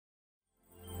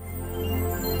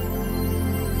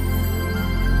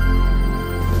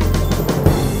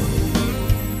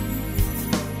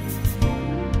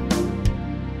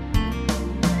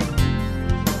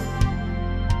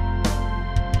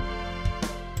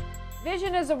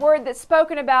Vision is a word that's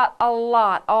spoken about a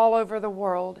lot all over the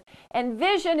world. And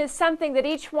vision is something that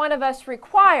each one of us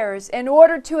requires in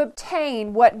order to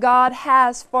obtain what God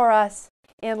has for us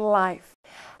in life.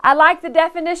 I like the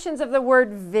definitions of the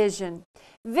word vision.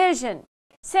 Vision,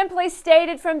 simply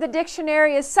stated from the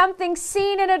dictionary, is something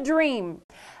seen in a dream,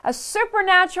 a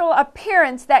supernatural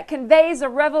appearance that conveys a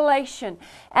revelation,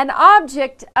 an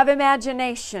object of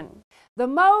imagination, the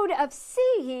mode of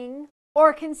seeing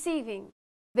or conceiving.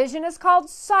 Vision is called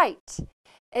sight.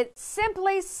 It's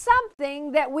simply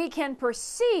something that we can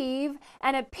perceive,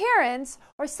 an appearance,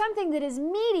 or something that is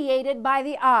mediated by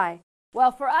the eye.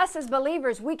 Well, for us as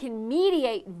believers, we can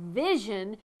mediate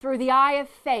vision through the eye of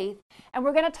faith, and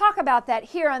we're going to talk about that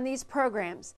here on these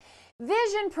programs.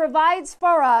 Vision provides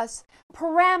for us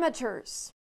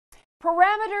parameters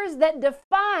that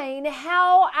define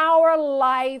how our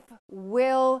life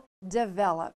will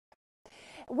develop.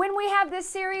 When we have this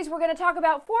series, we're going to talk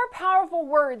about 4 powerful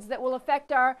words that will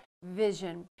affect our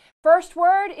vision. First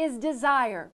word is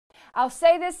desire. I'll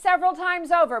say this several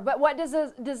times over, but what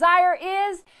desire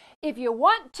is, if you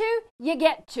want to, you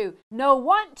get to. No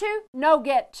want to, no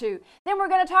get to. Then we're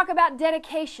going to talk about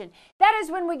dedication. That is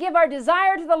when we give our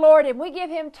desire to the Lord and we give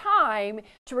Him time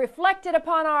to reflect it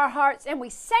upon our hearts and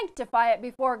we sanctify it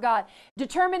before God.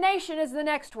 Determination is the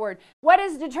next word. What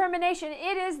is determination?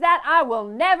 It is that I will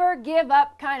never give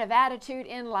up kind of attitude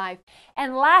in life.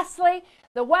 And lastly,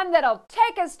 the one that'll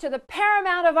take us to the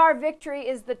paramount of our victory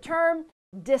is the term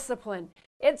discipline.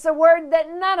 It's a word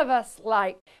that none of us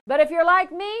like. But if you're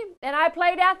like me, and I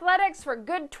played athletics for a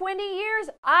good 20 years,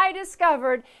 I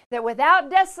discovered that without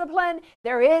discipline,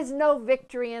 there is no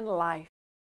victory in life.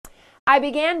 I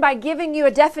began by giving you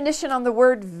a definition on the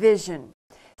word vision.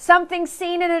 Something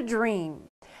seen in a dream,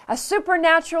 a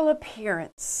supernatural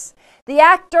appearance, the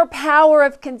act or power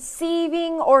of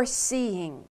conceiving or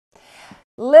seeing.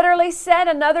 Literally said,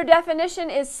 another definition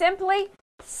is simply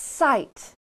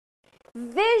sight.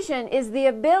 Vision is the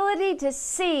ability to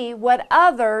see what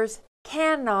others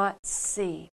cannot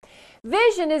see.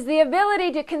 Vision is the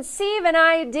ability to conceive an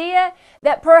idea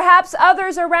that perhaps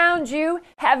others around you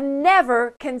have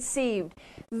never conceived.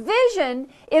 Vision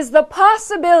is the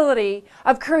possibility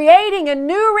of creating a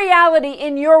new reality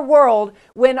in your world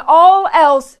when all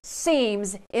else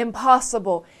seems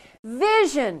impossible.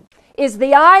 Vision is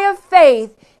the eye of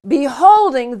faith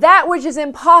beholding that which is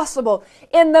impossible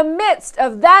in the midst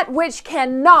of that which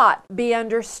cannot be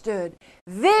understood.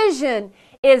 Vision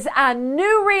is a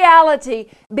new reality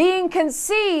being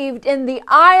conceived in the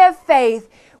eye of faith,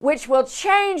 which will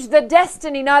change the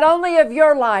destiny not only of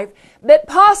your life, but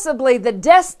possibly the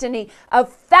destiny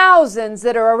of thousands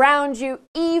that are around you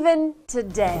even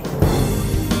today.